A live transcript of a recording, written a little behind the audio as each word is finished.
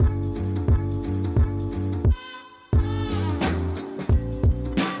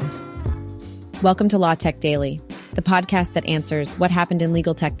Welcome to Law Tech Daily, the podcast that answers what happened in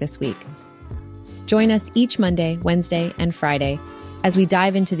legal tech this week. Join us each Monday, Wednesday, and Friday as we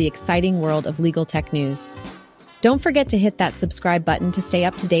dive into the exciting world of legal tech news. Don't forget to hit that subscribe button to stay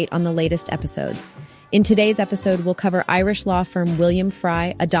up to date on the latest episodes. In today's episode, we'll cover Irish law firm William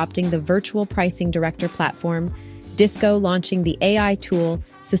Fry adopting the virtual pricing director platform, Disco launching the AI tool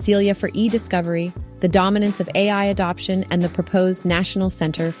Cecilia for e-discovery, the dominance of AI adoption, and the proposed National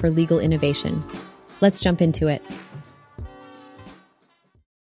Center for Legal Innovation. Let's jump into it.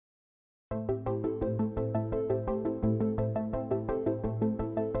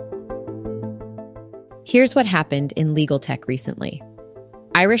 Here's what happened in legal tech recently.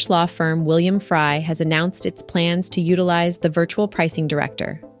 Irish law firm William Fry has announced its plans to utilize the Virtual Pricing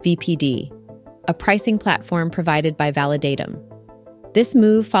Director, VPD, a pricing platform provided by Validatum. This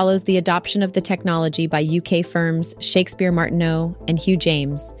move follows the adoption of the technology by UK firms Shakespeare Martineau and Hugh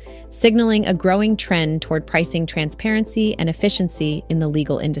James, signaling a growing trend toward pricing transparency and efficiency in the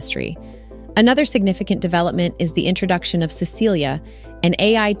legal industry. Another significant development is the introduction of Cecilia, an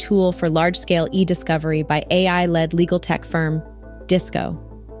AI tool for large-scale e-discovery by AI-led legal tech firm Disco.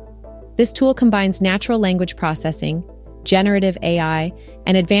 This tool combines natural language processing, generative AI,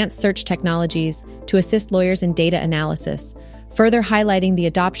 and advanced search technologies to assist lawyers in data analysis, further highlighting the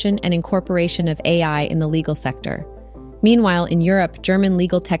adoption and incorporation of AI in the legal sector. Meanwhile, in Europe, German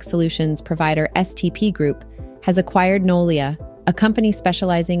legal tech solutions provider STP Group has acquired Nolia, a company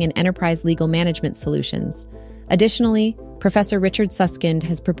specializing in enterprise legal management solutions. Additionally, Professor Richard Susskind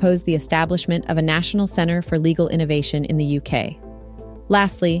has proposed the establishment of a National Center for Legal Innovation in the UK.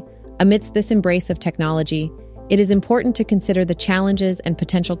 Lastly, amidst this embrace of technology, it is important to consider the challenges and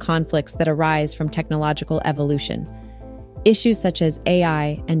potential conflicts that arise from technological evolution. Issues such as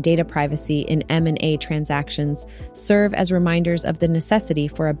AI and data privacy in M&A transactions serve as reminders of the necessity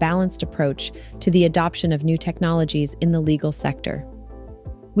for a balanced approach to the adoption of new technologies in the legal sector.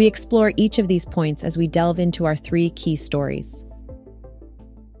 We explore each of these points as we delve into our three key stories.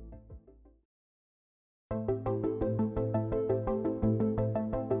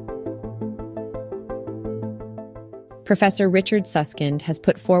 Professor Richard Susskind has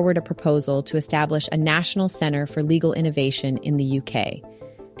put forward a proposal to establish a National Center for Legal Innovation in the UK.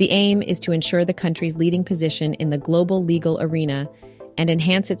 The aim is to ensure the country's leading position in the global legal arena and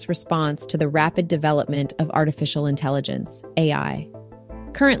enhance its response to the rapid development of artificial intelligence, AI.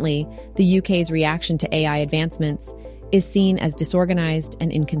 Currently, the UK's reaction to AI advancements is seen as disorganized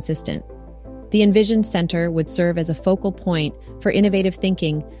and inconsistent. The envisioned center would serve as a focal point for innovative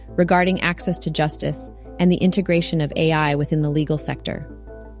thinking regarding access to justice and the integration of AI within the legal sector.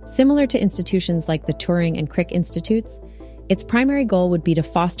 Similar to institutions like the Turing and Crick Institutes, its primary goal would be to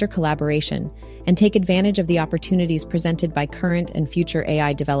foster collaboration and take advantage of the opportunities presented by current and future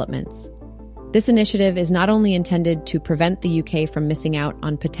AI developments. This initiative is not only intended to prevent the UK from missing out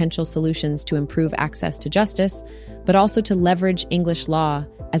on potential solutions to improve access to justice, but also to leverage English law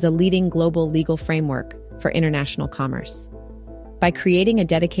as a leading global legal framework for international commerce. By creating a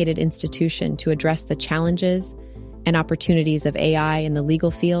dedicated institution to address the challenges and opportunities of AI in the legal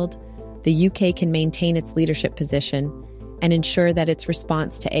field, the UK can maintain its leadership position and ensure that its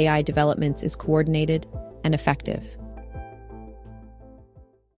response to AI developments is coordinated and effective.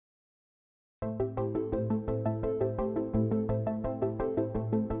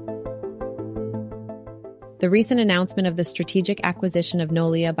 The recent announcement of the strategic acquisition of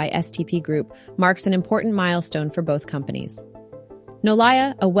Nolia by STP Group marks an important milestone for both companies.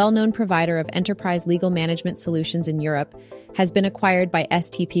 Nolia, a well-known provider of enterprise legal management solutions in Europe, has been acquired by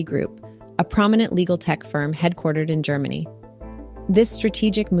STP Group, a prominent legal tech firm headquartered in Germany. This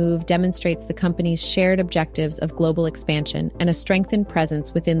strategic move demonstrates the company's shared objectives of global expansion and a strengthened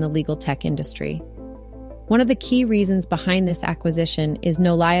presence within the legal tech industry. One of the key reasons behind this acquisition is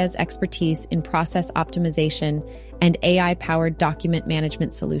Nolia's expertise in process optimization and AI-powered document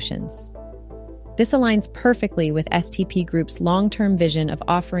management solutions. This aligns perfectly with STP Group's long-term vision of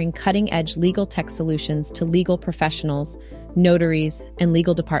offering cutting-edge legal tech solutions to legal professionals, notaries, and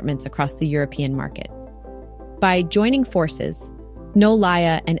legal departments across the European market. By joining forces,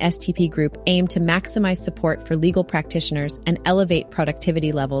 Nolia and STP Group aim to maximize support for legal practitioners and elevate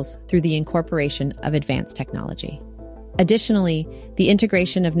productivity levels through the incorporation of advanced technology. Additionally, the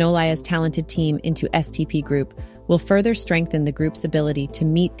integration of Nolia's talented team into STP Group will further strengthen the group's ability to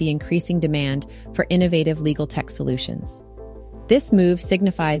meet the increasing demand for innovative legal tech solutions. This move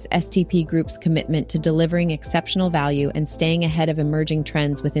signifies STP Group's commitment to delivering exceptional value and staying ahead of emerging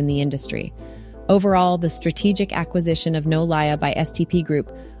trends within the industry. Overall, the strategic acquisition of Nolia by STP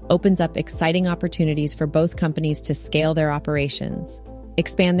Group opens up exciting opportunities for both companies to scale their operations,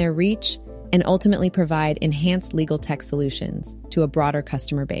 expand their reach, and ultimately provide enhanced legal tech solutions to a broader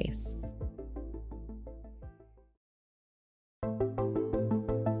customer base.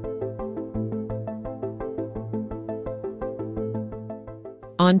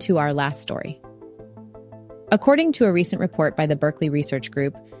 On to our last story. According to a recent report by the Berkeley Research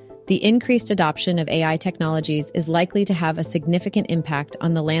Group, the increased adoption of AI technologies is likely to have a significant impact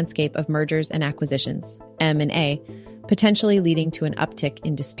on the landscape of mergers and acquisitions, M&A, potentially leading to an uptick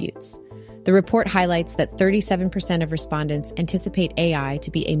in disputes. The report highlights that 37% of respondents anticipate AI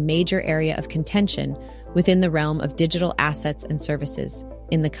to be a major area of contention within the realm of digital assets and services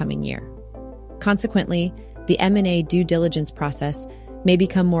in the coming year. Consequently, the M&A due diligence process may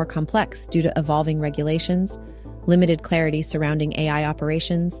become more complex due to evolving regulations, limited clarity surrounding AI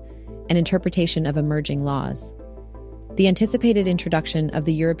operations, and interpretation of emerging laws. The anticipated introduction of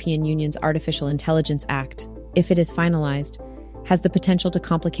the European Union's Artificial Intelligence Act, if it is finalized, has the potential to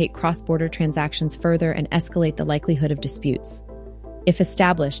complicate cross-border transactions further and escalate the likelihood of disputes. If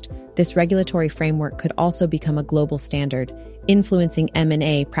established, this regulatory framework could also become a global standard, influencing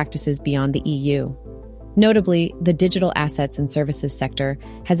M&A practices beyond the EU. Notably, the digital assets and services sector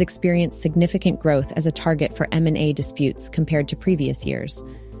has experienced significant growth as a target for M&A disputes compared to previous years.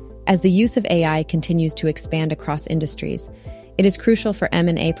 As the use of AI continues to expand across industries, it is crucial for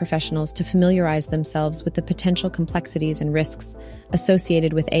M&A professionals to familiarize themselves with the potential complexities and risks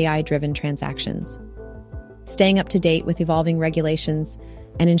associated with AI-driven transactions. Staying up to date with evolving regulations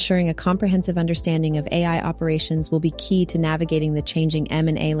and ensuring a comprehensive understanding of AI operations will be key to navigating the changing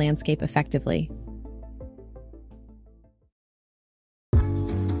M&A landscape effectively.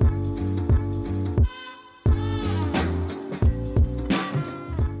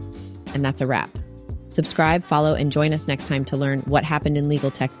 And that's a wrap. Subscribe, follow, and join us next time to learn what happened in legal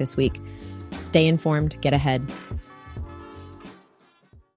tech this week. Stay informed, get ahead.